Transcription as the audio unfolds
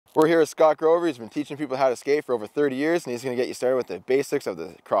We're here with Scott Grover. He's been teaching people how to skate for over 30 years, and he's going to get you started with the basics of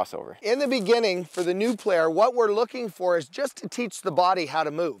the crossover. In the beginning, for the new player, what we're looking for is just to teach the body how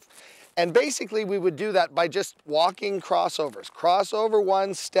to move. And basically we would do that by just walking crossovers. Crossover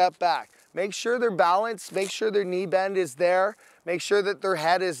one, step back. Make sure they're balanced, make sure their knee bend is there, make sure that their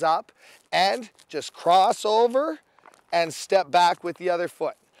head is up, and just cross over and step back with the other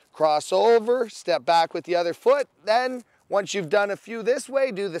foot. Cross over, step back with the other foot, then once you've done a few this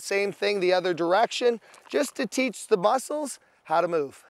way, do the same thing the other direction, just to teach the muscles how to move.